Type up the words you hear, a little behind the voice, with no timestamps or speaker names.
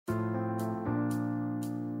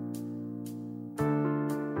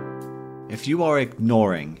If you are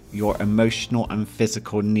ignoring your emotional and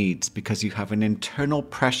physical needs because you have an internal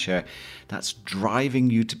pressure that's driving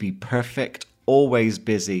you to be perfect, always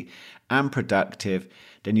busy and productive,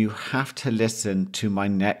 then you have to listen to my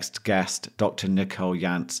next guest, Dr. Nicole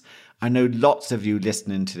Janz. I know lots of you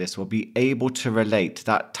listening to this will be able to relate to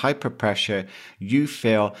that type of pressure you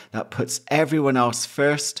feel that puts everyone else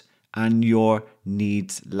first and your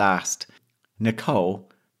needs last. Nicole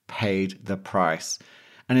paid the price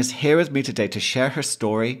and is here with me today to share her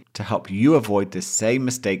story to help you avoid the same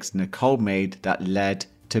mistakes Nicole made that led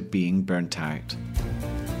to being burnt out.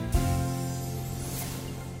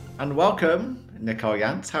 And welcome, Nicole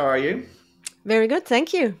Janz. How are you? Very good,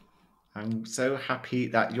 thank you. I'm so happy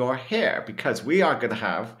that you're here because we are going to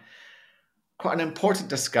have quite an important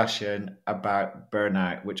discussion about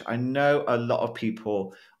burnout, which I know a lot of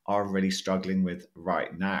people are really struggling with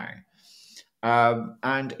right now.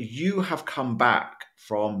 And you have come back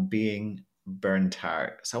from being burnt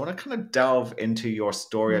out. So I want to kind of delve into your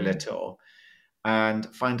story a little and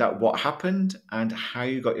find out what happened and how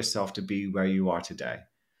you got yourself to be where you are today.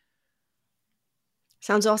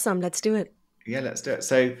 Sounds awesome. Let's do it. Yeah, let's do it.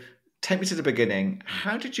 So take me to the beginning.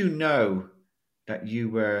 How did you know that you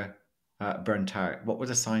were burnt out? What were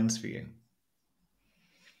the signs for you?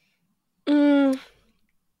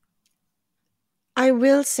 I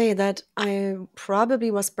will say that I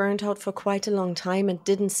probably was burnt out for quite a long time and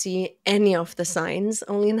didn't see any of the signs.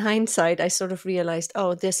 Only in hindsight, I sort of realized,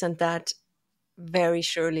 oh, this and that very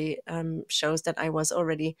surely shows that I was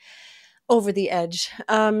already over the edge.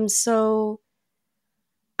 So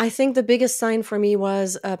I think the biggest sign for me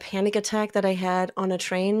was a panic attack that I had on a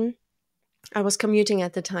train. I was commuting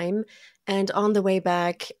at the time, and on the way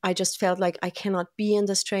back, I just felt like I cannot be in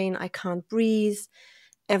this train. I can't breathe.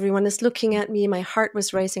 Everyone is looking at me. My heart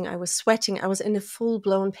was racing. I was sweating. I was in a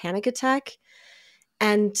full-blown panic attack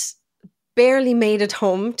and barely made it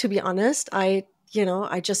home, to be honest. I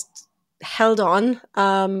just held on.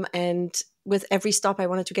 And with every stop, I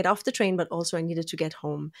wanted to get off the train, but also I needed to get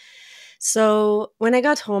home. So when I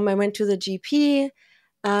got home, I went to the GP,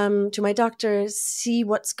 to my doctor, see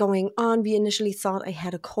what's going on. We initially thought I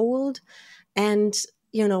had a cold. And,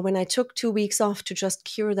 when I took 2 weeks off to just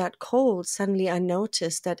cure that cold, suddenly I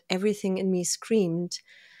noticed that everything in me screamed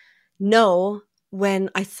no when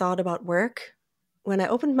I thought about work. When I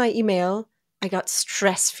opened my email, I got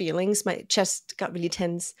stress feelings. My chest got really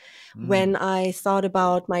tense. When I thought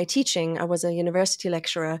about my teaching, I was a university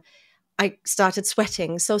lecturer. I started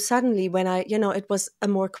sweating. So suddenly it was a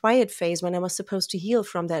more quiet phase when I was supposed to heal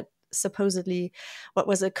from that supposedly what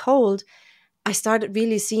was a cold. I started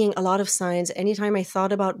really seeing a lot of signs. Anytime I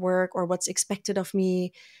thought about work or what's expected of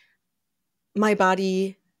me, my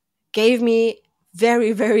body gave me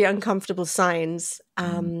very, very uncomfortable signs.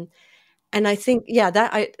 And I think,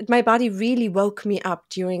 my body really woke me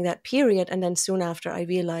up during that period. And then soon after, I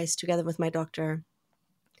realized together with my doctor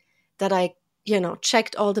that I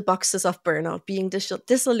checked all the boxes of burnout, being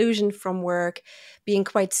disillusioned from work, being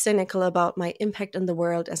quite cynical about my impact in the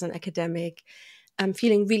world as an academic,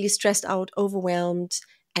 feeling really stressed out, overwhelmed,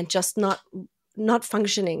 and just not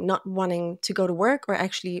functioning, not wanting to go to work or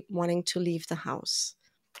actually wanting to leave the house.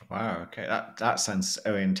 Wow. Okay. That sounds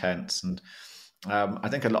so intense. And I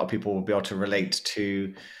think a lot of people will be able to relate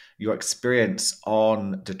to your experience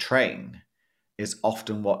on the train is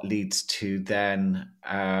often what leads to then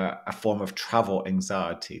a form of travel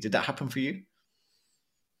anxiety. Did that happen for you?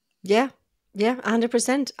 Yeah,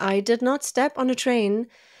 100%. I did not step on a train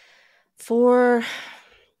for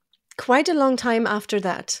quite a long time after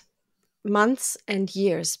that, months and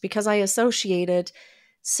years, because I associated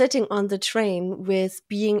sitting on the train with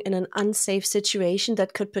being in an unsafe situation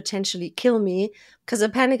that could potentially kill me, because a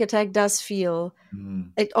panic attack does feel,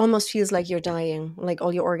 it almost feels like you're dying, like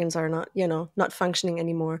all your organs are not functioning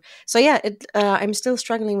anymore. So yeah, I'm still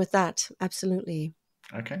struggling with that. Absolutely.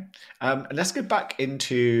 Okay. Let's go back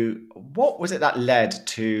into what was it that led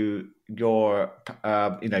to your,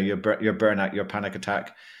 your burnout, your panic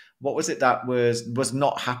attack. What was it that was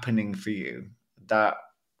not happening for you? That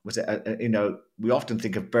was it. We often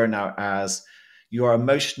think of burnout as your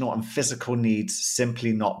emotional and physical needs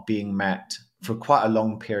simply not being met for quite a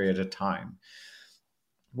long period of time.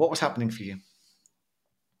 What was happening for you?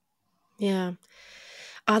 Yeah.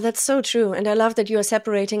 That's so true. And I love that you are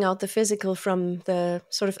separating out the physical from the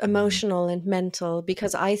sort of emotional and mental,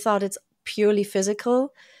 because I thought it's purely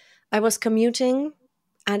physical. I was commuting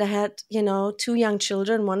and I had, two young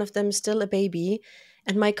children, one of them still a baby.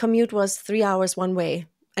 And my commute was 3 hours one way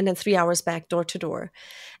and then 3 hours back door to door.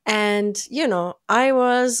 And, I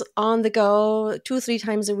was on the go 2, 3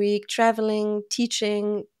 times a week, traveling,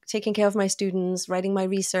 teaching, taking care of my students, writing my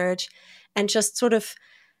research, and just sort of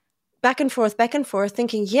back and forth,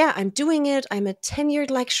 thinking, yeah, I'm doing it. I'm a tenured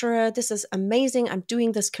lecturer. This is amazing. I'm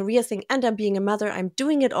doing this career thing and I'm being a mother. I'm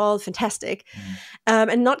doing it all fantastic.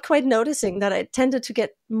 And not quite noticing that I tended to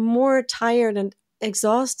get more tired and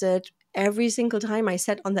exhausted every single time I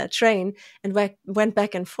sat on that train and went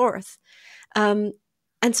back and forth. And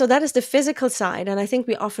so that is the physical side. And I think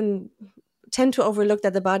we often tend to overlook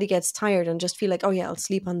that the body gets tired and just feel like, oh, yeah, I'll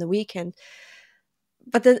sleep on the weekend.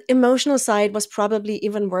 But the emotional side was probably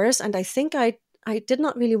even worse. And I think I did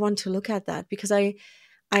not really want to look at that because I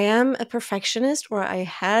am a perfectionist, or I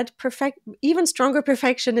had even stronger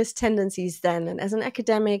perfectionist tendencies then. And as an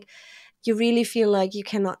academic, you really feel like you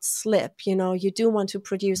cannot slip. You do want to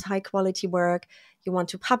produce high quality work. You want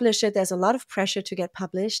to publish it. There's a lot of pressure to get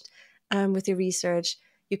published with your research.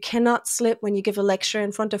 You cannot slip when you give a lecture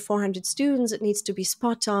in front of 400 students. It needs to be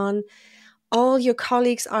spot on. All your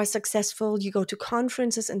colleagues are successful. You go to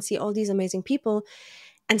conferences and see all these amazing people.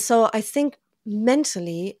 And so I think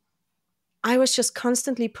mentally, I was just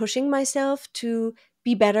constantly pushing myself to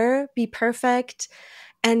be better, be perfect,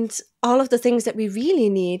 and all of the things that we really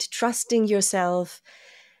need, trusting yourself,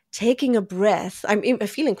 taking a breath. I'm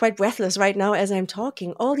feeling quite breathless right now as I'm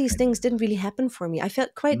talking. All these things didn't really happen for me. I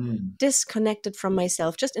felt quite disconnected from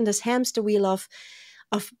myself, just in this hamster wheel of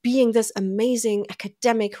being this amazing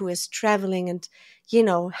academic who is traveling and,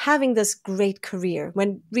 having this great career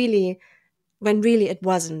when really it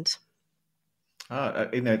wasn't.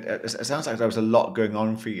 It sounds like there was a lot going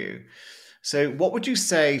on for you. So what would you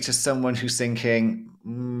say to someone who's thinking,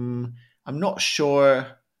 I'm not sure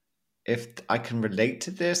if I can relate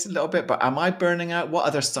to this a little bit, but am I burning out? What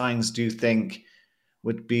other signs do you think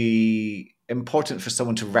would be important for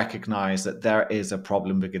someone to recognize that there is a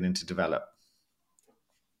problem beginning to develop?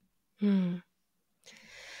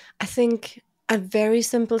 I think a very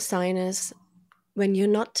simple sign is when you're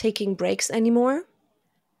not taking breaks anymore.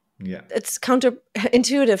 Yeah. It's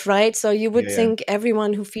counterintuitive, right? So you would Yeah. think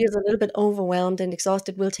everyone who feels a little bit overwhelmed and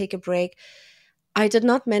exhausted will take a break. I did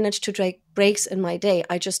not manage to take breaks in my day.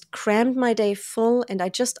 I just crammed my day full and I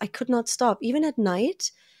could not stop. Even at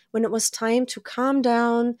night, when it was time to calm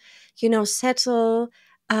down, settle,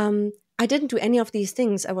 I didn't do any of these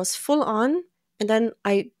things. I was full on, and then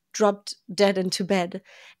I dropped dead into bed.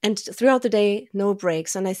 And throughout the day, no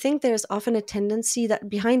breaks. And I think there's often a tendency that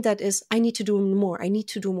behind that is, I need to do more. I need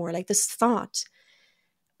to do more. Like this thought,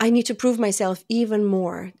 I need to prove myself even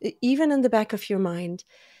more, even in the back of your mind.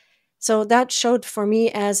 So that showed for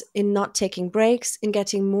me as in not taking breaks, in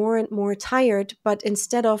getting more and more tired, but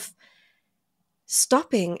instead of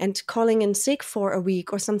stopping and calling in sick for a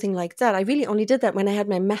week or something like that, I really only did that when I had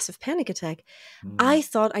my massive panic attack. I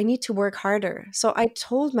thought I need to work harder. So I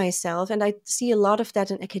told myself, and I see a lot of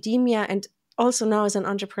that in academia and also now as an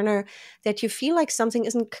entrepreneur, that you feel like something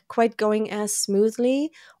isn't quite going as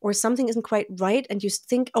smoothly or something isn't quite right. And you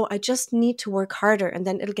think, oh, I just need to work harder and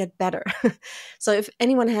then it'll get better. So if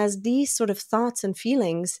anyone has these sort of thoughts and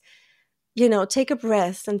feelings, take a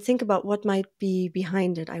breath and think about what might be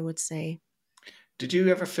behind it, I would say. Did you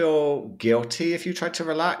ever feel guilty if you tried to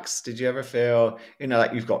relax? Did you ever feel,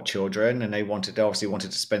 like you've got children and they obviously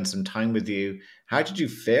wanted to spend some time with you? How did you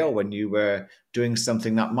feel when you were doing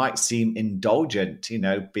something that might seem indulgent,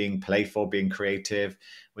 being playful, being creative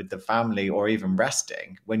with the family, or even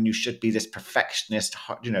resting, when you should be this perfectionist,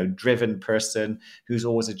 driven person who's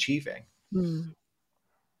always achieving?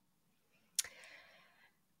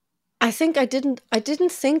 I think I didn't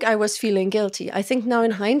think I was feeling guilty. I think now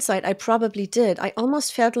in hindsight, I probably did. I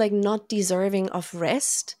almost felt like not deserving of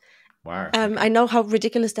rest. Wow. Okay. I know how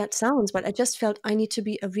ridiculous that sounds, but I just felt I need to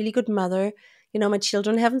be a really good mother. My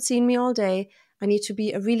children haven't seen me all day. I need to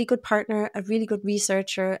be a really good partner, a really good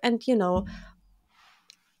researcher. And,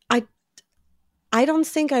 I don't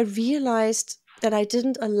think I realized that I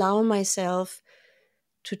didn't allow myself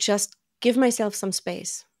to just give myself some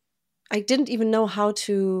space. I didn't even know how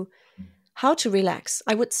to relax.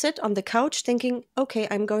 I would sit on the couch thinking, okay,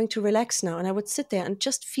 I'm going to relax now. And I would sit there and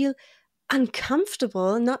just feel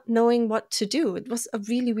uncomfortable, not knowing what to do. It was a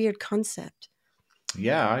really weird concept.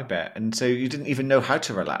 Yeah, I bet. And so you didn't even know how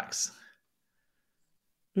to relax.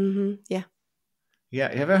 Yeah. Yeah.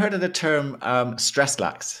 Have you ever heard of the term stress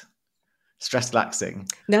laxing?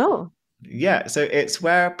 No. Yeah. So it's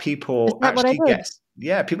where Is people that what I actually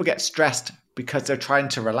did? people get stressed because they're trying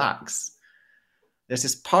to relax. There's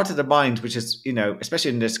this part of the mind which is,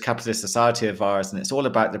 especially in this capitalist society of ours, and it's all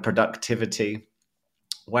about the productivity,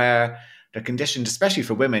 where they're conditioned, especially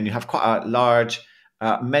for women, you have quite a large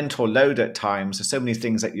mental load at times. There's so many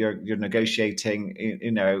things that you're negotiating,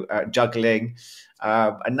 juggling,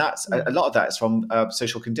 and that's a lot of that is from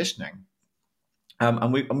social conditioning,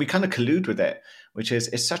 and we kind of collude with it, which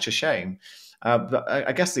is such a shame. But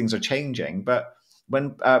I guess things are changing. But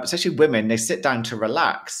when especially women, they sit down to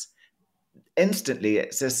relax, instantly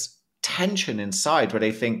it's this tension inside where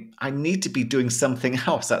they think, I need to be doing something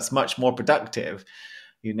else that's much more productive.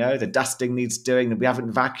 The dusting needs doing, we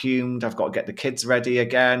haven't vacuumed, I've got to get the kids ready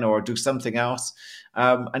again or do something else.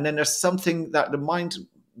 And then there's something that the mind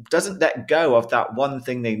doesn't let go of, that one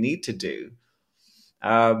thing they need to do,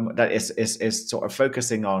 that is sort of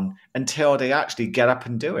focusing on until they actually get up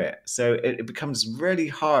and do it. So it becomes really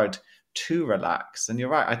hard to relax. And you're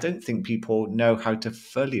right, I don't think people know how to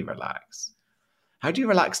fully relax. How do you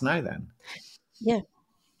relax now then? Yeah.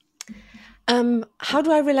 How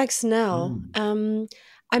do I relax now?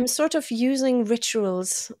 I'm sort of using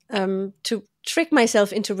rituals to trick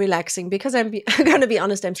myself into relaxing, because I'm going to be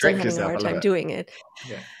honest, I'm still Trick having a yourself, I hard love time it. doing it.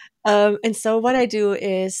 Yeah. And so what I do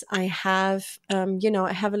is I have,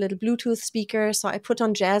 I have a little Bluetooth speaker, so I put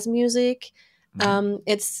on jazz music.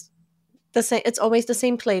 It's the same. It's always the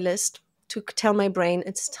same playlist to tell my brain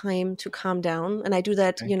it's time to calm down, and I do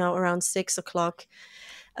that, Okay. around 6 o'clock.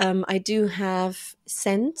 I do have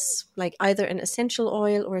scents, like either an essential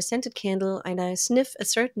oil or a scented candle, and I sniff a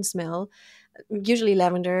certain smell, usually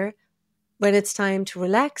lavender, when it's time to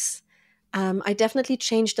relax. I definitely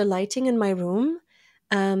change the lighting in my room.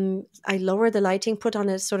 I lower the lighting, put on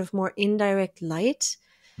a sort of more indirect light.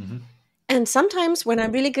 Mm-hmm. And sometimes when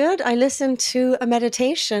I'm really good, I listen to a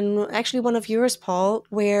meditation, actually one of yours, Paul,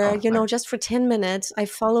 where, Oh, thanks. just for 10 minutes, I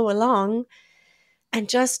follow along and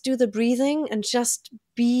just do the breathing and just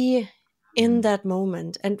be in that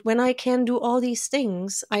moment. And when I can do all these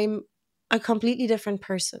things, I'm a completely different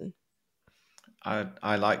person.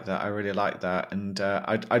 I like that. I really like that, and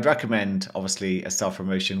I'd recommend, obviously, a self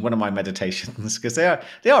promotion. One of my meditations, because they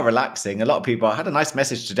are relaxing. A lot of people. I had a nice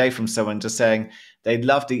message today from someone just saying they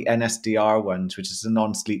love the NSDR ones, which is the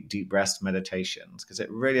non-sleep deep rest meditations, because it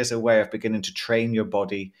really is a way of beginning to train your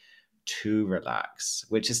body to relax,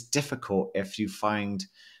 which is difficult if you find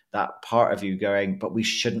that part of you going, but we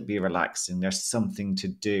shouldn't be relaxing. There's something to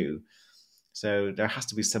do. So there has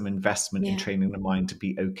to be some investment in Yeah. training the mind to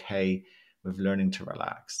be okay with learning to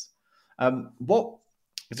relax. What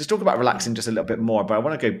Let's talk about Yeah. relaxing just a little bit more, but I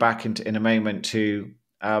want to go back in a moment to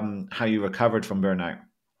how you recovered from burnout.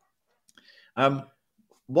 Um,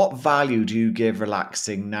 what value do you give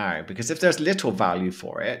relaxing now? Because if there's little value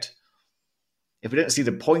for it, if we don't see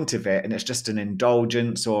the point of it and it's just an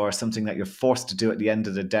indulgence or something that you're forced to do at the end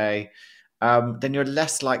of the day, then you're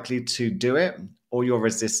less likely to do it or you'll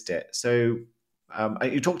resist it. So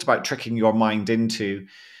you talked about tricking your mind into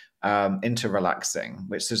relaxing,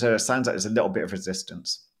 which sounds like there's a little bit of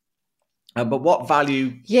resistance. But what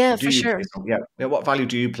value Yeah, do for you sure. place on? Yeah, what value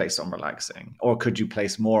do you place on relaxing, or could you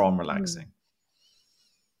place more on Mm. relaxing?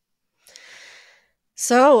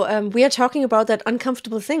 So we are talking about that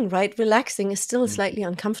uncomfortable thing, right? Relaxing is still Mm. slightly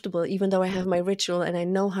uncomfortable, even though I have my ritual and I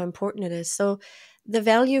know how important it is. So the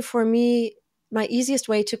value for me, my easiest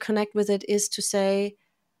way to connect with it is to say,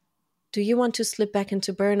 do you want to slip back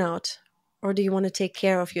into burnout, or do you want to take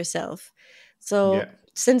care of yourself? Yeah, So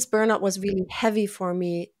since burnout was really heavy for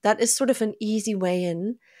me, that is sort of an easy way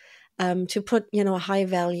in, to put, a high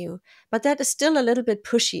value. But that is still a little bit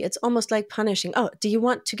pushy. It's almost like punishing. Oh, do you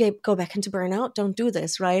want to go back into burnout? Don't do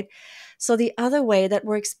this, right? So the other way that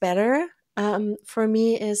works better, for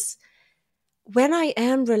me, is when I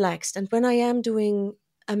am relaxed and when I am doing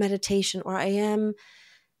a meditation, or I am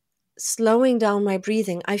slowing down my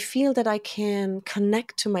breathing, I feel that I can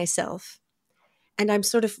connect to myself. And I'm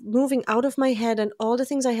sort of moving out of my head and all the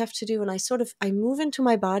things I have to do. And I move into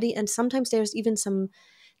my body. And sometimes there's even some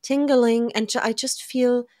tingling. And I just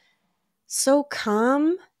feel so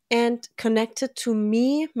calm and connected to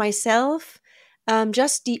me, myself,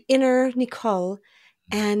 just the inner Nicole.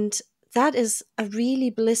 And that is a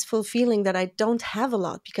really blissful feeling that I don't have a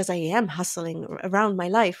lot, because I am hustling around my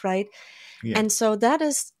life, right? yeah, And so that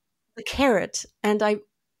is the carrot. And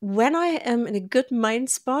when I am in a good mind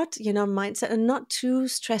spot, mindset, and not too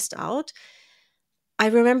stressed out, I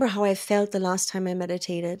remember how I felt the last time I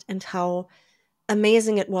meditated and how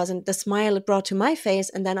amazing it was, and the smile it brought to my face.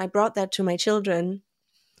 And then I brought that to my children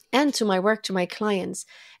and to my work, to my clients.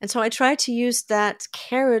 And so I try to use that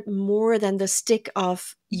carrot more than the stick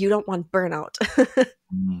of, you don't want burnout.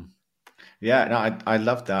 mm. Yeah. No, I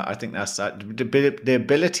love that. I think that's the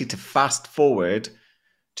ability to fast forward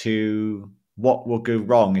to what will go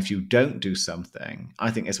wrong if you don't do something,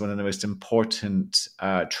 I think is one of the most important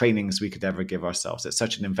trainings we could ever give ourselves. It's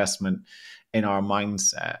such an investment in our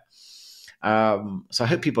mindset. So I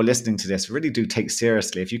hope people listening to this really do take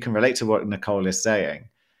seriously, if you can relate to what Nicole is saying,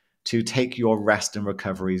 to take your rest and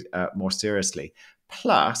recovery more seriously.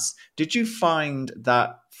 Plus, did you find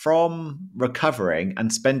that from recovering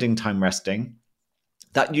and spending time resting,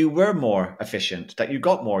 that you were more efficient, that you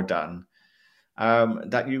got more done,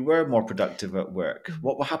 that you were more productive at work?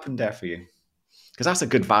 What happened there for you? Because that's a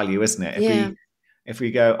good value, isn't it? Yeah. If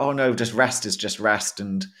we go, oh no, just rest is just rest,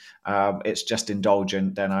 and it's just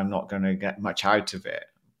indulgent, then I'm not going to get much out of it.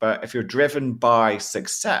 But if you're driven by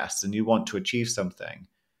success and you want to achieve something,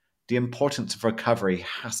 the importance of recovery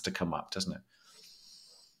has to come up, doesn't it?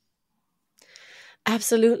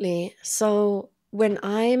 Absolutely. So when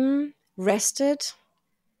I'm rested,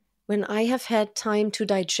 when I have had time to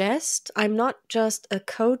digest, I'm not just a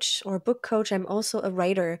coach or book coach, I'm also a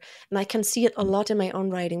writer. And I can see it a lot in my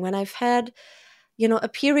own writing. When I've had, a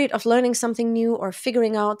period of learning something new or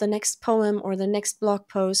figuring out the next poem or the next blog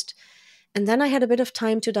post, and then I had a bit of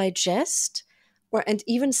time to digest and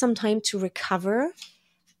even some time to recover,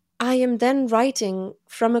 I am then writing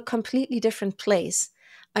from a completely different place.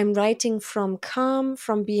 I'm writing from calm,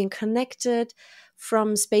 from being connected,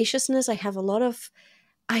 from spaciousness. I have a lot of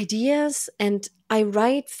ideas and I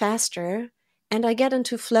write faster and I get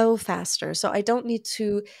into flow faster. So I don't need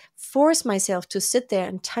to force myself to sit there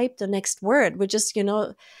and type the next word, which is,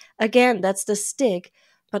 again, that's the stick.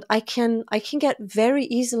 But I can get very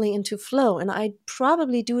easily into flow. And I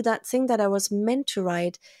probably do that thing that I was meant to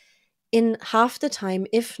write in half the time,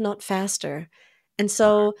 if not faster. And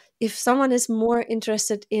so if someone is more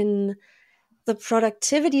interested in the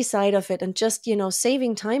productivity side of it and just,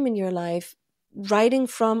 saving time in your life, writing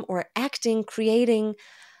from or acting, creating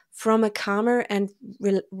from a calmer and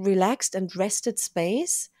relaxed and rested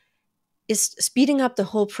space is speeding up the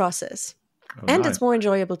whole process. Oh, and nice. It's more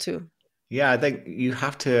enjoyable too. Yeah, I think you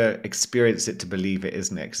have to experience it to believe it,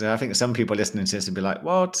 isn't it? Because I think some people listening to this would be like,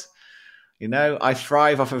 what? I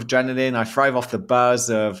thrive off of adrenaline. I thrive off the buzz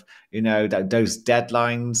of, those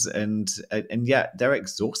deadlines, and yet they're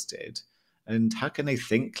exhausted. And how can they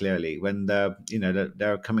think clearly when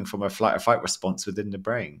they're coming from a flight or fight response within the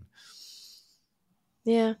brain?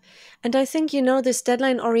 Yeah. And I think, this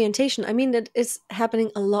deadline orientation, I mean, it is happening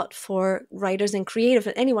a lot for writers and creative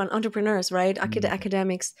and anyone, entrepreneurs, right?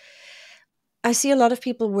 Academics. I see a lot of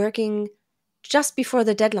people working just before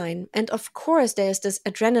the deadline. And of course, there's this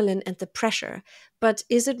adrenaline and the pressure. But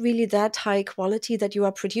is it really that high quality that you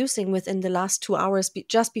are producing within the last 2 hours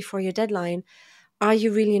just before your deadline? Are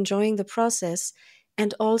you really enjoying the process?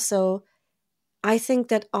 And also, I think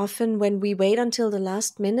that often when we wait until the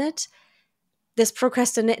last minute,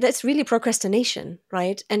 that's really procrastination,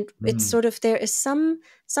 right? And it's sort of, there is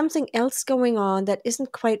something else going on that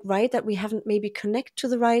isn't quite right, that we haven't maybe connect to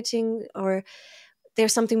the writing, or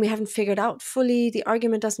there's something we haven't figured out fully, the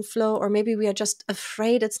argument doesn't flow, or maybe we are just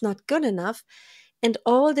afraid it's not good enough. And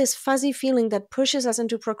all this fuzzy feeling that pushes us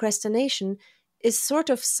into procrastination is sort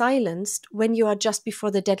of silenced when you are just before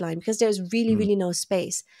the deadline, because there's really, really no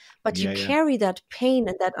space. But you carry that pain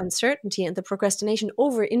and that uncertainty and the procrastination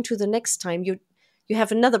over into the next time you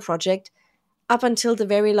have another project, up until the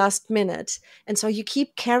very last minute. And so you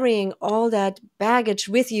keep carrying all that baggage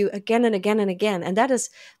with you again and again and again. And that is,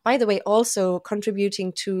 by the way, also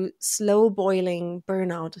contributing to slow boiling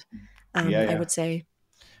burnout, I would say.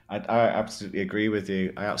 I absolutely agree with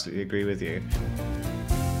you.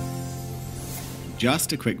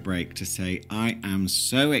 Just a quick break to say I am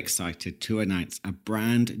so excited to announce a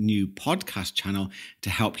brand new podcast channel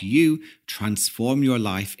to help you transform your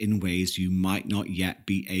life in ways you might not yet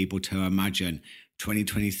be able to imagine.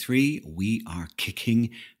 2023, we are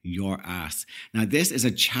kicking your ass. Now, this is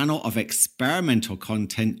a channel of experimental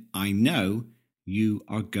content I know you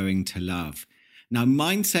are going to love. Now,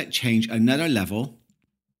 Mindset Change Another Level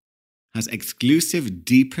has exclusive,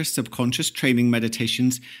 deeper subconscious training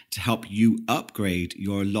meditations to help you upgrade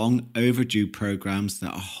your long overdue programs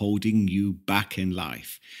that are holding you back in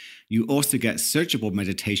life. You also get searchable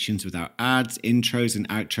meditations without ads, intros, and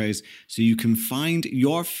outros, so you can find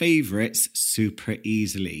your favorites super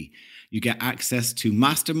easily. You get access to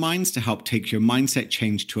masterminds to help take your mindset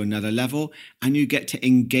change to another level, and you get to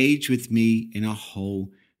engage with me in a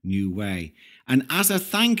whole new way. And as a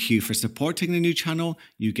thank you for supporting the new channel,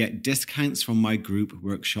 you get discounts from my group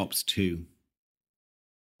workshops too.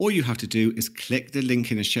 All you have to do is click the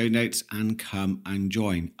link in the show notes and come and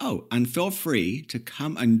join. Oh, and feel free to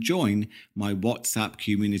come and join my WhatsApp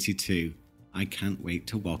community too. I can't wait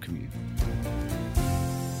to welcome you.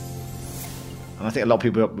 And I think a lot of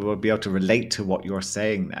people will be able to relate to what you're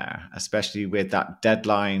saying there, especially with that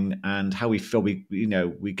deadline and how we feel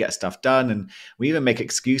we get stuff done, and we even make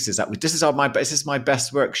excuses that this is my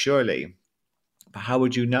best work, surely. But how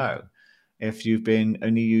would you know if you've been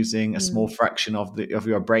only using a small Mm. fraction of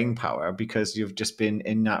your brain power because you've just been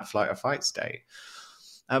in that flight or fight state?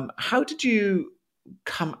 How did you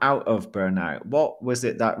come out of burnout? What was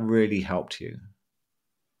it that really helped you?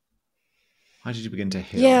 How did you begin to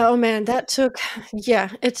heal? Yeah, oh man, yeah,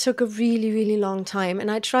 it took a really, really long time.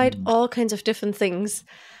 And I tried Mm, all kinds of different things.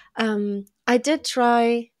 I did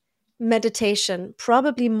try meditation,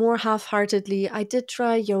 probably more half heartedly. I did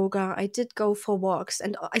try yoga. I did go for walks.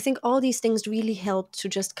 And I think all these things really helped to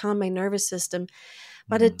just calm my nervous system.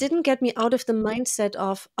 But it mm, didn't get me out of the mindset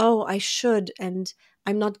of, oh, I should, and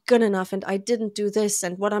I'm not good enough, and I didn't do this,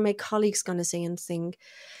 and what are my colleagues going to say and think?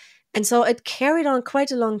 And so it carried on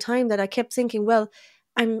quite a long time that I kept thinking, well,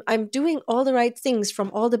 I'm doing all the right things from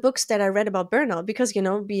all the books that I read about burnout because,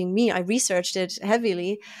 being me, I researched it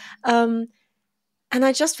heavily. Um, and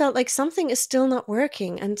I just felt like something is still not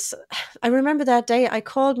working. And I remember that day I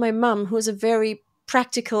called my mom, who is a very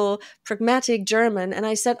practical, pragmatic German, and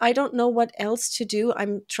I said, I don't know what else to do.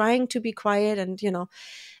 I'm trying to be quiet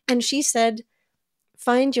and she said,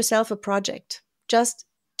 find yourself a project. Just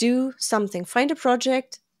do something. Find a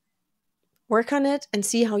project, work on it, and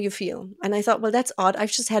see how you feel. And I thought, well, that's odd.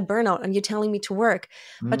 I've just had burnout and you're telling me to work.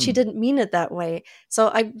 But she mm. didn't mean it that way. So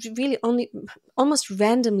I really only almost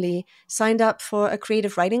randomly signed up for a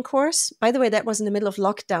creative writing course. By the way, that was in the middle of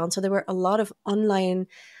lockdown. So there were a lot of online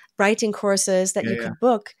writing courses that Yeah, you yeah. could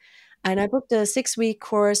book. And I booked a 6-week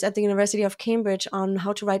course at the University of Cambridge on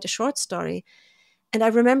how to write a short story. And I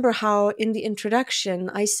remember how in the introduction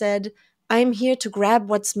I said, I'm here to grab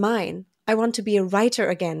what's mine. I want to be a writer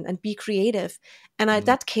again and be creative. And Mm,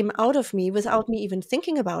 that came out of me without me even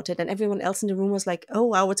thinking about it. And everyone else in the room was like, oh,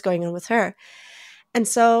 wow, what's going on with her? And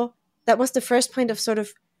so that was the first point of sort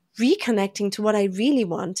of reconnecting to what I really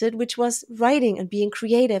wanted, which was writing and being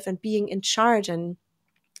creative and being in charge and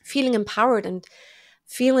feeling empowered and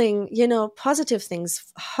feeling, positive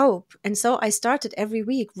things, hope. And so I started every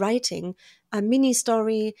week writing a mini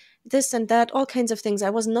story, this and that, all kinds of things. I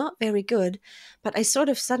was not very good, but I sort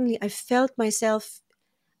of suddenly I felt myself.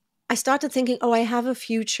 I started thinking, oh, I have a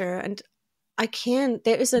future and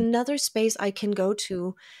there is another space I can go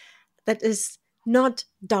to that is not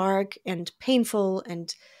dark and painful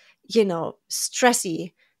and,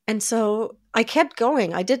 stressy. And so I kept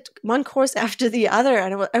going. I did one course after the other,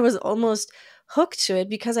 and I was almost hooked to it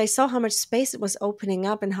because I saw how much space it was opening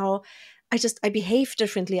up and how I behaved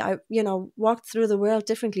differently. I, walked through the world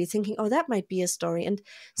differently, thinking, oh, that might be a story. And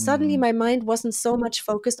suddenly mm, my mind wasn't so much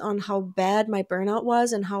focused on how bad my burnout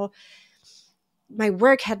was and how my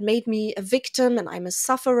work had made me a victim and I'm a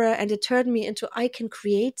sufferer, and it turned me into I can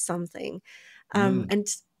create something. mm. And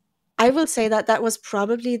I will say that that was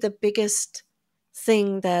probably the biggest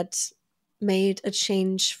thing that made a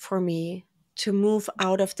change for me to move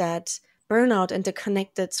out of that burnout and the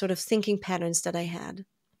connected sort of thinking patterns that I had.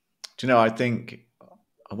 Do you know,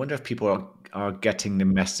 I wonder if people are getting the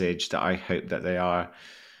message that I hope that they are,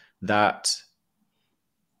 that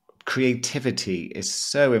creativity is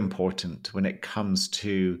so important when it comes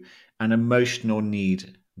to an emotional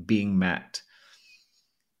need being met.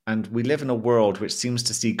 And we live in a world which seems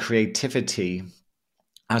to see creativity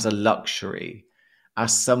as a luxury,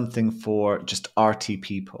 as something for just arty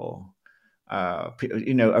people.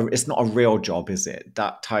 It's not a real job, is it?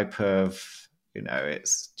 That type of,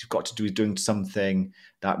 it's you've got to do doing something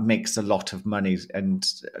that makes a lot of money, and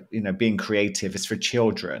being creative is for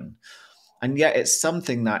children, and yet it's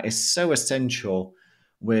something that is so essential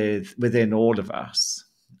within all of us.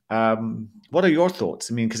 What are your thoughts?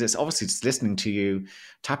 I mean, because it's obviously just listening to you,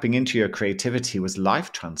 tapping into your creativity was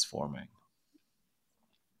life transforming.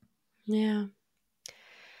 Yeah.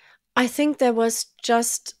 I think there was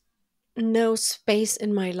just no space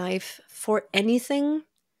in my life for anything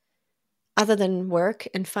other than work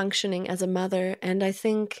and functioning as a mother. And I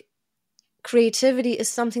think creativity is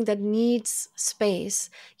something that needs space.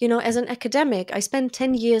 As an academic, I spent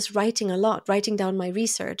 10 years writing a lot, writing down my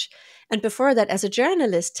research. And before that, as a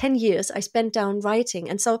journalist, 10 years I spent down writing.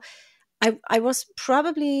 And so I was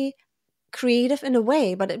probably creative in a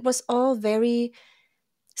way, but it was all very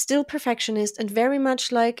still perfectionist and very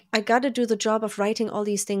much like I got to do the job of writing all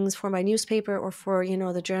these things for my newspaper or for,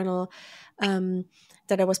 the journal um,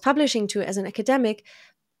 that I was publishing to as an academic.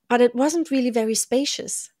 But it wasn't really very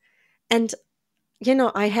spacious. And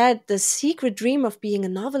I had the secret dream of being a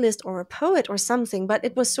novelist or a poet or something, but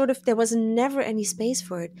it was sort of, there was never any space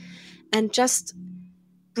for it. And just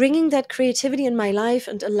bringing that creativity in my life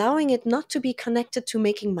and allowing it not to be connected to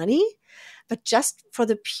making money, but just for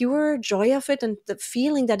the pure joy of it and the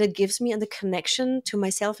feeling that it gives me and the connection to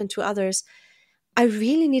myself and to others. I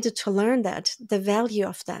really needed to learn that, the value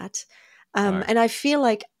of that. Wow. And I feel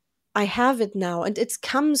like I have it now. And it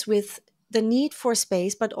comes with the need for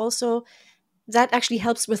space, but also that actually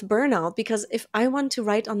helps with burnout, because if I want to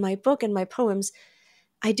write on my book and my poems,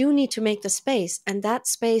 I do need to make the space. And that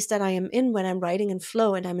space that I am in when I'm writing in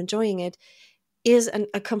flow and I'm enjoying it is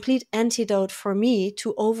a complete antidote for me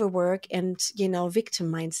to overwork and,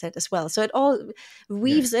 victim mindset as well. So it all Yeah.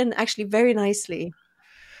 weaves in actually very nicely.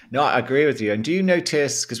 No, I agree with you. And do you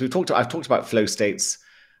notice, because I've talked about flow states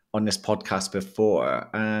on this podcast before,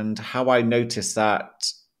 and how I notice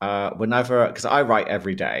that whenever, because I write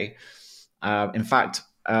every day. In fact,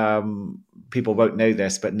 people won't know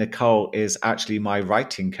this, but Nicole is actually my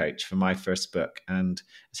writing coach for my first book, and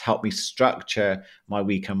has helped me structure my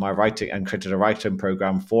week and my writing, and created a writing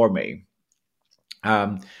program for me.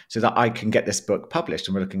 So that I can get this book published,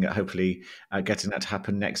 and we're looking at hopefully getting that to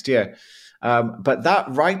happen next year. But that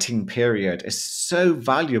writing period is so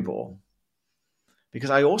valuable, because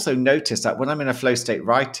I also notice that when I'm in a flow state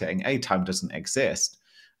writing, time doesn't exist.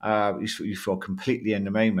 You feel completely in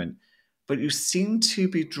the moment, but you seem to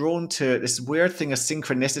be drawn to this weird thing of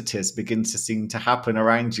synchronicities begins to seem to happen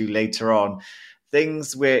around you later on.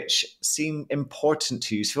 Things which seem important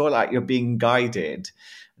to you. You feel like you're being guided.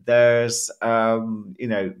 There's,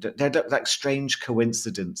 they're like strange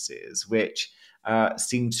coincidences which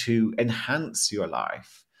seem to enhance your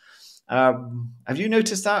life. Have you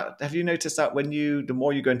noticed that? Have you noticed that the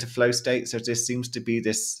more you go into flow states, there just seems to be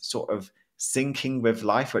this sort of syncing with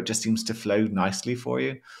life where it just seems to flow nicely for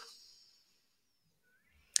you?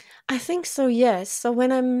 I think so, yes. So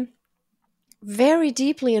when I'm very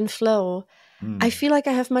deeply in flow, I Mm, feel like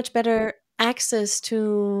I have much better access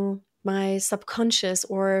to my subconscious,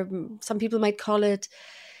 or some people might call it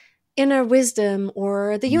inner wisdom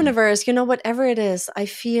or the mm, universe, whatever it is. I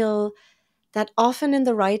feel that often in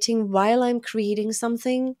the writing, while I'm creating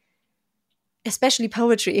something, especially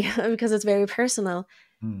poetry, because it's very personal,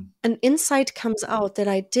 mm. an insight comes out that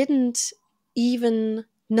I didn't even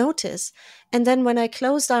notice. And then when I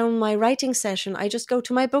close down my writing session, I just go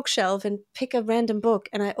to my bookshelf and pick a random book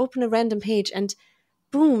and I open a random page, and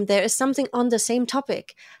boom, there is something on the same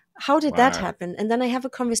topic. How did that Wow. happen? And then I have a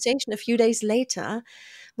conversation a few days later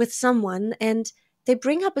with someone, and they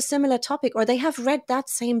bring up a similar topic, or they have read that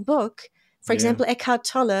same book. For Yeah. example, Eckhart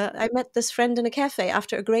Tolle. I met this friend in a cafe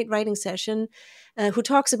after a great writing session, who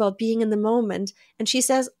talks about being in the moment. And she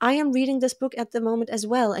says, I am reading this book at the moment as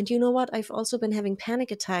well. And you know what? I've also been having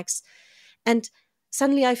panic attacks. And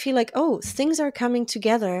suddenly I feel like, oh, things are coming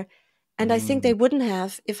together. And I think Mm. they wouldn't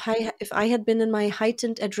have if I had been in my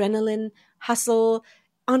heightened adrenaline, hustle,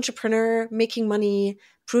 entrepreneur, making money,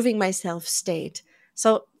 proving myself state.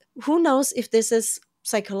 So who knows if this is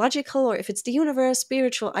psychological or if it's the universe,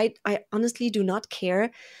 spiritual. I honestly do not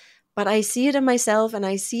care. But I see it in myself and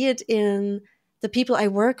I see it in the people I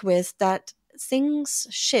work with, that things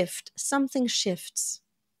shift, something shifts.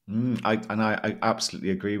 I absolutely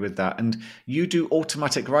agree with that. And you do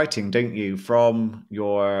automatic writing, don't you, from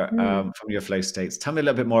your flow states? Tell me a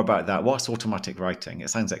little bit more about that. What's automatic writing? It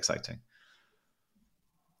sounds exciting.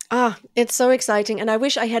 Ah, it's so exciting. And I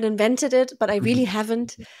wish I had invented it, but I really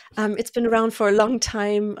haven't. It's been around for a long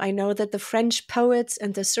time. I know that the French poets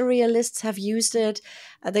and the surrealists have used it.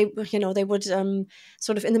 They would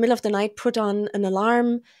sort of in the middle of the night put on an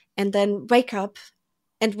alarm and then wake up,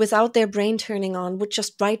 and without their brain turning on, would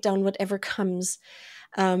just write down whatever comes.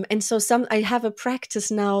 And so I have a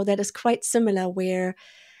practice now that is quite similar, where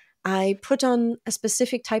I put on a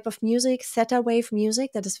specific type of music, theta wave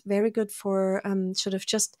music, that is very good for sort of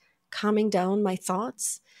just calming down my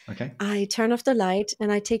thoughts. Okay. I turn off the light and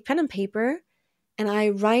I take pen and paper and I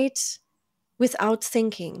write without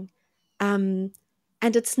thinking. Um,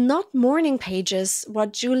 and it's not morning pages,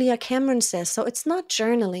 what Julia Cameron says. So it's not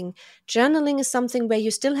journaling. Journaling is something where you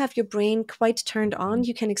still have your brain quite turned on.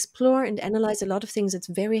 You can explore and analyze a lot of things. It's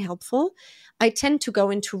very helpful. I tend to go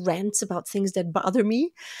into rants about things that bother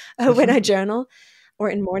me when I journal or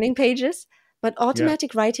in morning pages. But Yeah.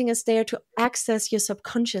 automatic writing is there to access your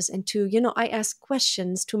subconscious and to, I ask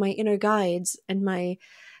questions to my inner guides and Mm.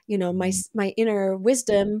 my inner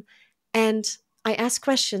wisdom, and I ask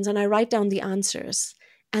questions and I write down the answers.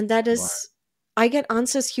 And that Wow. is, I get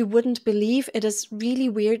answers you wouldn't believe. It is really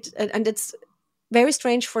weird. And it's very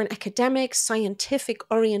strange for an academic, scientific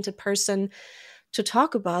oriented person to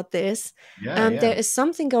talk about this. Yeah, yeah. There is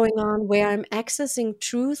something going on where I'm accessing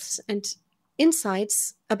truths and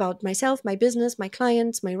insights about myself, my business, my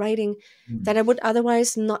clients, my writing Mm. that I would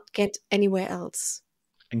otherwise not get anywhere else.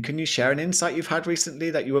 And can you share an insight you've had recently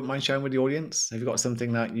that you wouldn't mind sharing with the audience? Have you got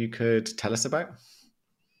something that you could tell us about?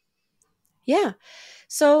 Yeah.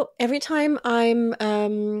 So every time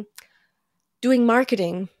I'm doing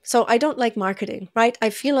marketing, so I don't like marketing, right? I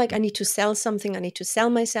feel like I need to sell something. I need to sell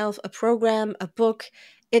myself, a program, a book.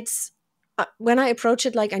 It's when I approach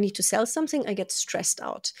it like I need to sell something, I get stressed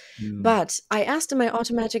out. Mm. But I asked in my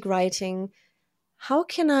automatic writing, how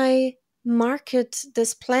can I market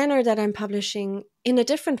this planner that I'm publishing in a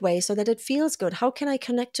different way so that it feels good? How can I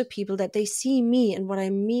connect to people that they see me and what I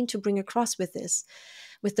mean to bring across with this,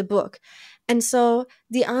 with the book? And so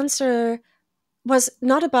the answer was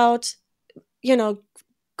not about, you know,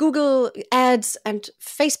 Google ads and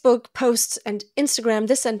Facebook posts and Instagram,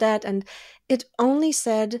 this and that. And it only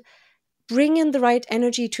said, bring in the right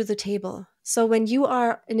energy to the table. So when you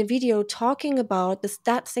are in a video talking about this,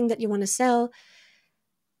 that thing that you want to sell,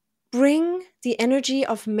 bring the energy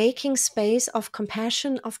of making space, of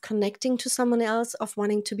compassion, of connecting to someone else, of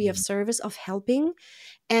wanting to be of service, of helping,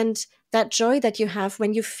 and that joy that you have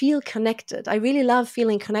when you feel connected. I really love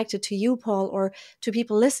feeling connected to you, Paul, or to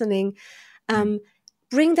people listening. Mm.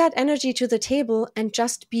 Bring that energy to the table and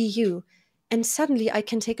just be you. And suddenly I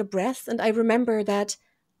can take a breath and I remember that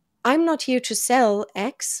I'm not here to sell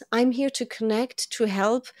X. I'm here to connect, to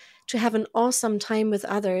help, to have an awesome time with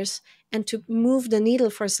others, and to move the needle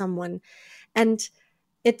for someone. And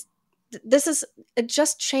it this is it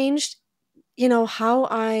just changed, how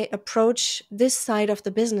I approach this side of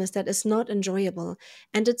the business that is not enjoyable.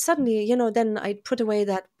 And it suddenly, then I put away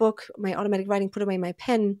that book, my automatic writing, put away my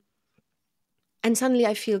pen, and suddenly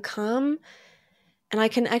I feel calm and I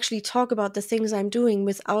can actually talk about the things I'm doing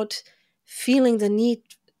without feeling the need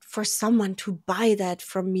for someone to buy that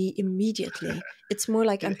from me immediately. It's more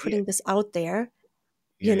like I'm Yeah, putting this out there.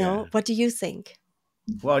 yeah. What do you think?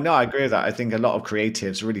 Well, no, I agree with that. I think a lot of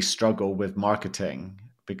creatives really struggle with marketing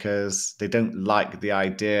because they don't like the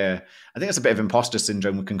idea. I think it's a bit of imposter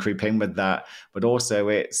syndrome we can creep in with that, but also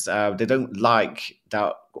it's they don't like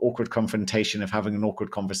that awkward confrontation of having an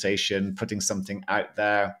awkward conversation, putting something out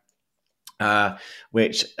there,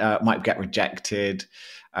 which might get rejected.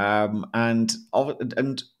 And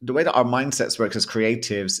the way that our mindsets work as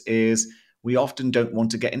creatives is we often don't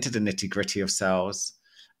want to get into the nitty gritty of sales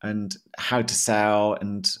and how to sell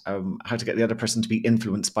and how to get the other person to be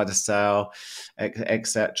influenced by the sell,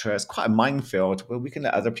 etc. It's quite a minefield where we can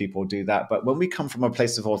let other people do that. But when we come from a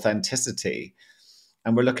place of authenticity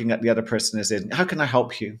and we're looking at the other person as in, how can I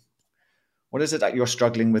help you? What is it that you're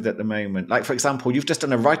struggling with at the moment? Like, for example, you've just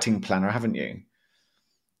done a writing planner, haven't you?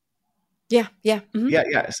 Yeah, yeah. Hmm.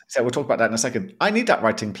 Yeah. So we'll talk about that in a second. I need that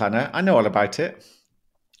writing planner. I know all about it.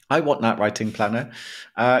 I want that writing planner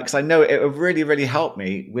because I know it will really, really help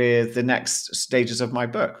me with the next stages of my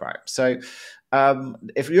book, right? So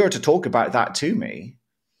if you were to talk about that to me,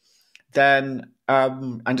 then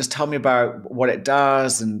and just tell me about what it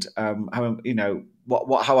does and how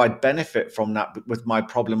how I'd benefit from that with my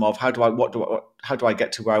problem of how do I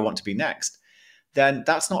get to where I want to be next, then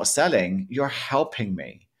that's not selling. You're helping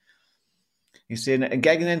me. You see, and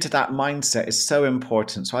getting into that mindset is so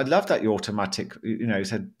important. So I love that you automatic,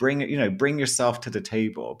 said bring yourself to the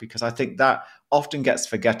table, because I think that often gets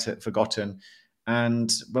forgotten. And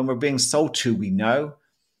when we're being sold to, we know,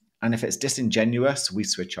 and if it's disingenuous, we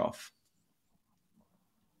switch off.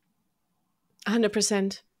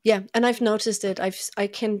 100%. Yeah, and I've noticed it. I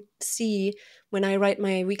can see when I write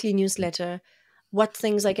my weekly newsletter what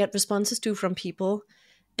things I get responses to from people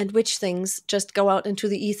and which things just go out into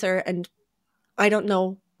the ether and I don't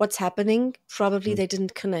know what's happening. Probably they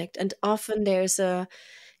didn't connect. And often there's I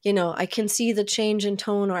can see the change in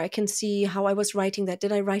tone, or I can see how I was writing that.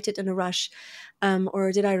 Did I write it in a rush?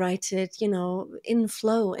 Or did I write it, in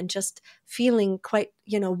flow and just feeling quite,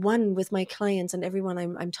 one with my clients and everyone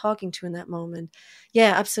I'm talking to in that moment?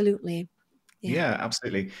 Yeah, absolutely. Yeah. Yeah,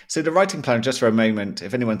 absolutely. So the writing planner, just for a moment,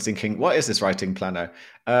 if anyone's thinking, what is this writing planner?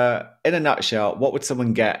 In a nutshell, what would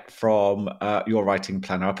someone get from your writing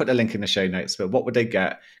planner? I'll put a link in the show notes, but what would they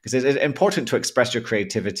get? Because it's important to express your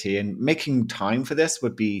creativity, and making time for this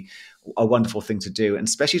would be a wonderful thing to do, and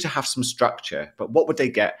especially to have some structure. But what would they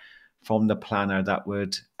get from the planner that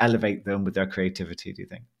would elevate them with their creativity, do you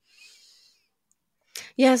think?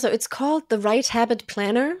 Yeah, so it's called the Right Habit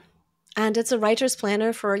Planner. And it's a writer's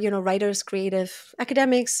planner for, writers, creative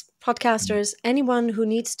academics, podcasters, anyone who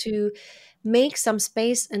needs to make some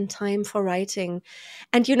space and time for writing.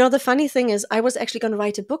 And the funny thing is, I was actually going to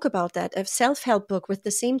write a book about that, a self-help book with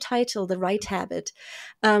the same title, The Right Habit.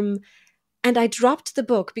 Um, And I dropped the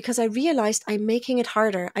book because I realized I'm making it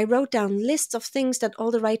harder. I wrote down lists of things that all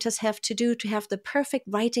the writers have to do to have the perfect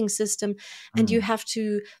writing system. And you Mm. have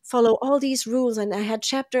to follow all these rules. And I had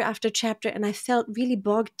chapter after chapter, and I felt really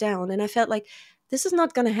bogged down. And I felt like this is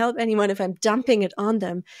not going to help anyone if I'm dumping it on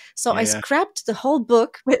them. So Yeah, I yeah. scrapped the whole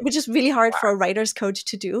book, which is really hard for a writer's coach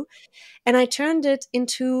to do. And I turned it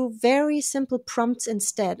into very simple prompts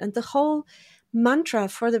instead. And the whole mantra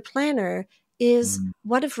for the planner is, Mm.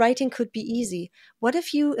 what if writing could be easy? What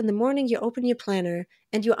if you, in the morning, you open your planner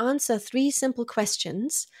and you answer 3 simple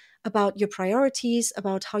questions about your priorities,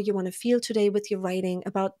 about how you want to feel today with your writing,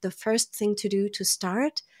 about the first thing to do to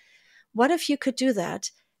start? What if you could do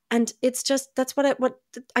that? And it's just, that's what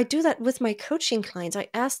I do that with my coaching clients. I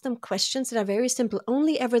ask them questions that are very simple,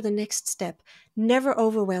 only ever the next step, never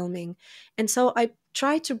overwhelming. And so I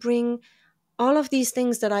try to bring all of these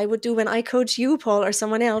things that I would do when I coach you, Paul, or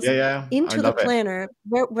someone else Yeah, yeah. I into the love it. planner.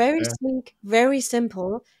 Very Yeah, sleek, very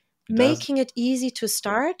simple, it does. making it easy to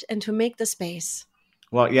start and to make the space.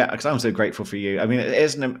 Well, yeah, because I'm so grateful for you. I mean, it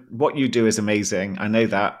isn't what you do is amazing. I know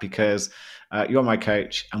that because you're my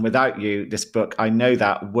coach, and without you, this book, I know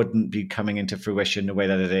that wouldn't be coming into fruition the way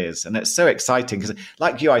that it is, and it's so exciting because,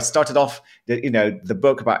 like you, I started off, the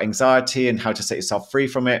book about anxiety and how to set yourself free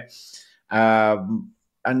from it,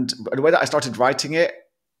 and the way that I started writing it,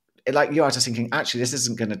 like you, I was just thinking, actually, this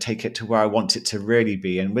isn't going to take it to where I want it to really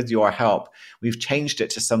be. And with your help, we've changed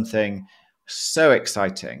it to something so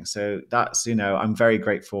exciting. So that's, I'm very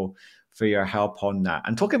grateful for your help on that.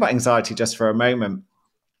 And talking about anxiety just for a moment,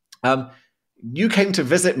 um, you came to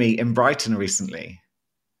visit me in Brighton recently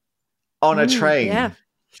on a Yeah. train.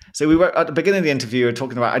 So we were at the beginning of the interview, we were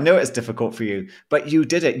talking about, I know it's difficult for you, but you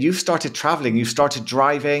did it. You've started traveling. You've started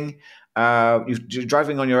driving. You're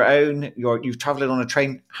driving on your own. You've traveled on a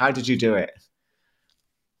train. How did you do it?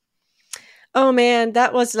 Oh man,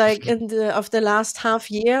 that was like in the last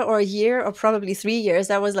half year or a year or probably 3 years.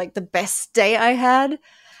 That was like the best day I had.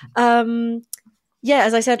 Um, yeah,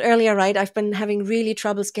 as I said earlier, right, I've been having really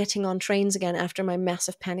troubles getting on trains again after my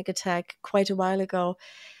massive panic attack quite a while ago.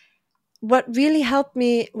 What really helped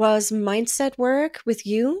me was mindset work with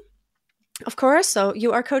you, of course. So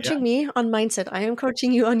you are Yeah. coaching me on mindset. I am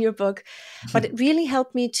coaching you on your book. But it really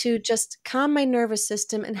helped me to just calm my nervous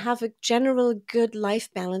system and have a general good life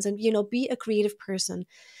balance and, be a creative person.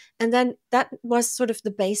 And then that was sort of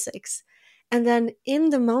the basics. And then in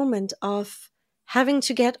the moment of having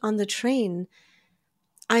to get on the train,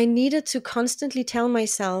 I needed to constantly tell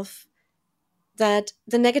myself that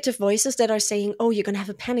the negative voices that are saying, oh, you're going to have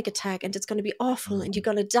a panic attack and it's going to be awful and you're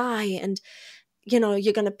going to die and,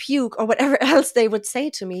 you're going to puke or whatever else they would say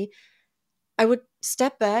to me, I would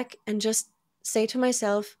step back and just say to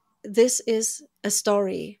myself, this is a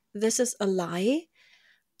story. This is a lie.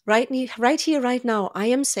 Right here, right now, I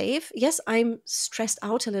am safe. Yes, I'm stressed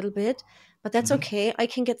out a little bit, but that's Mhm. okay. I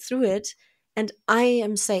can get through it and I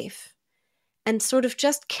am safe. And sort of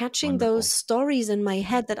just catching those Wonderful. stories in my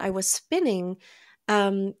head that I was spinning.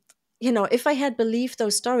 Um, if I had believed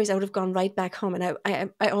those stories, I would have gone right back home. And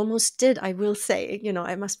I almost did, I will say,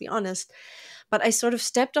 I must be honest. But I sort of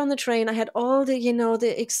stepped on the train. I had all the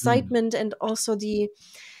Mm. excitement and also the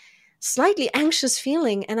slightly anxious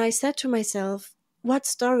feeling. And I said to myself, what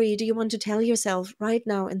story do you want to tell yourself right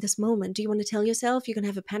now in this moment? Do you want to tell yourself you're going to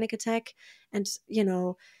have a panic attack and,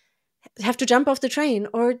 have to jump off the train?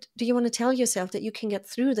 Or do you want to tell yourself that you can get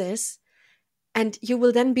through this and you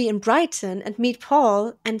will then be in Brighton and meet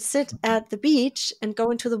Paul and sit at the beach and go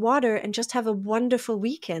into the water and just have a wonderful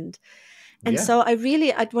weekend? And Yeah. so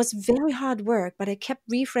it was very hard work, but I kept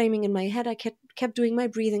reframing in my head. I kept doing my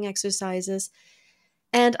breathing exercises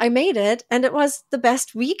and I made it. And it was the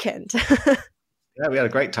best weekend. Yeah, we had a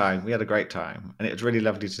great time. We had a great time, and it was really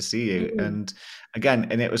lovely to see you. Mm, And again,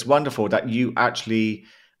 and it was wonderful that you actually,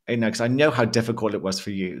 because I know how difficult it was for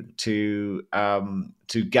you to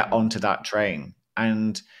get onto that train.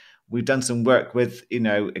 And we've done some work with,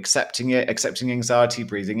 accepting it, accepting anxiety,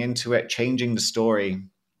 breathing into it, changing the story,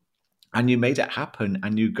 and you made it happen,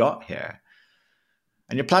 and you got here,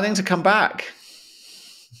 and you're planning to come back.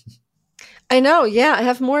 I know, yeah, I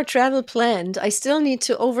have more travel planned. I still need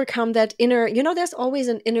to overcome that inner, there's always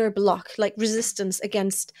an inner block, like resistance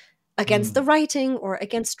against the Mm. writing or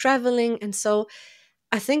against traveling. And so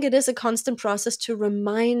I think it is a constant process to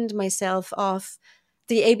remind myself of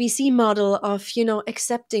the ABC model of,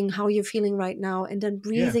 accepting how you're feeling right now and then Yeah.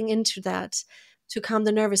 breathing into that to calm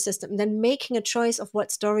the nervous system and then making a choice of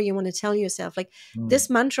what story you want to tell yourself. Like Mm. this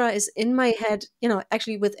mantra is in my head,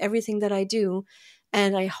 actually with everything that I do.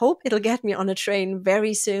 And I hope it'll get me on a train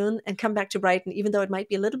very soon and come back to Brighton, even though it might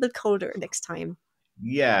be a little bit colder next time.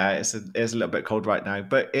 Yeah, it's a little bit cold right now,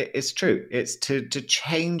 but it's true. It's to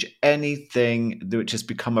change anything which has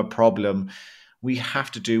become a problem. We have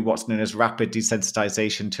to do what's known as rapid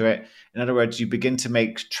desensitization to it. In other words, you begin to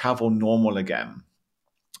make travel normal again.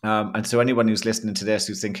 And so, anyone who's listening to this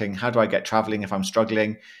who's thinking, "How do I get traveling if I'm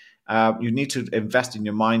struggling?" You need to invest in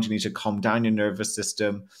your mind. You need to calm down your nervous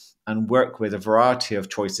system and work with a variety of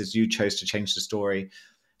choices you chose to change the story,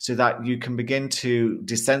 so that you can begin to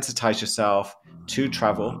desensitize yourself to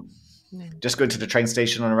travel. Yeah. Just going to the train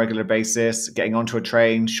station on a regular basis, getting onto a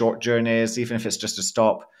train, short journeys, even if it's just a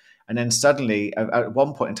stop. And then suddenly, at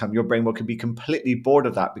one point in time, your brain will be completely bored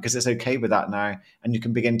of that because it's okay with that now. And you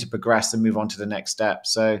can begin to progress and move on to the next step.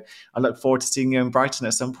 So I look forward to seeing you in Brighton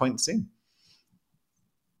at some point soon.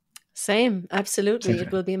 Same. Absolutely.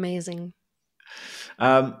 It will be amazing.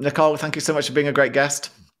 Nicole, thank you so much for being a great guest.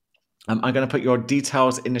 I'm going to put your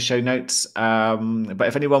details in the show notes. But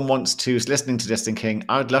if anyone wants to, is listening to this thinking,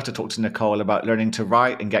 I'd love to talk to Nicole about learning to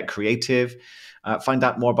write and get creative, find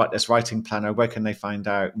out more about this writing planner, where can they find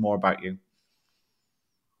out more about you?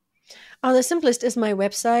 Oh, the simplest is my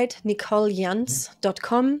website,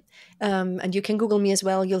 NicoleJanz.com. And you can Google me as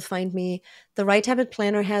well. You'll find me. The Right Habit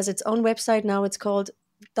Planner has its own website now. It's called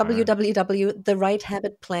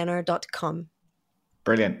www.therighthabitplanner.com.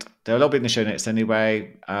 Brilliant. They'll all be in the show notes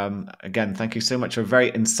anyway. Again, thank you so much for a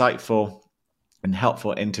very insightful and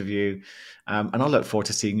helpful interview. And I'll look forward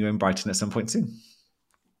to seeing you in Brighton at some point soon.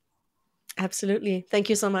 Absolutely. Thank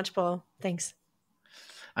you so much, Paul. Thanks.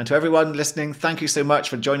 And to everyone listening, thank you so much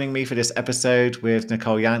for joining me for this episode with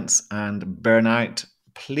Nicole Janz and Burnout.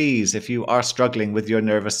 Please, if you are struggling with your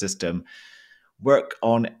nervous system, work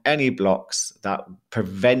on any blocks that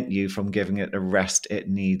prevent you from giving it the rest it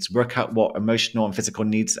needs. Work out what emotional and physical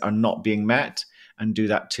needs are not being met and do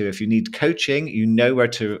that too. If you need coaching, you know where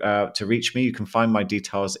to reach me. You can find my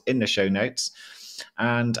details in the show notes.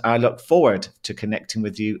 And I look forward to connecting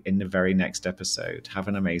with you in the very next episode. Have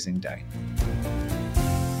an amazing day.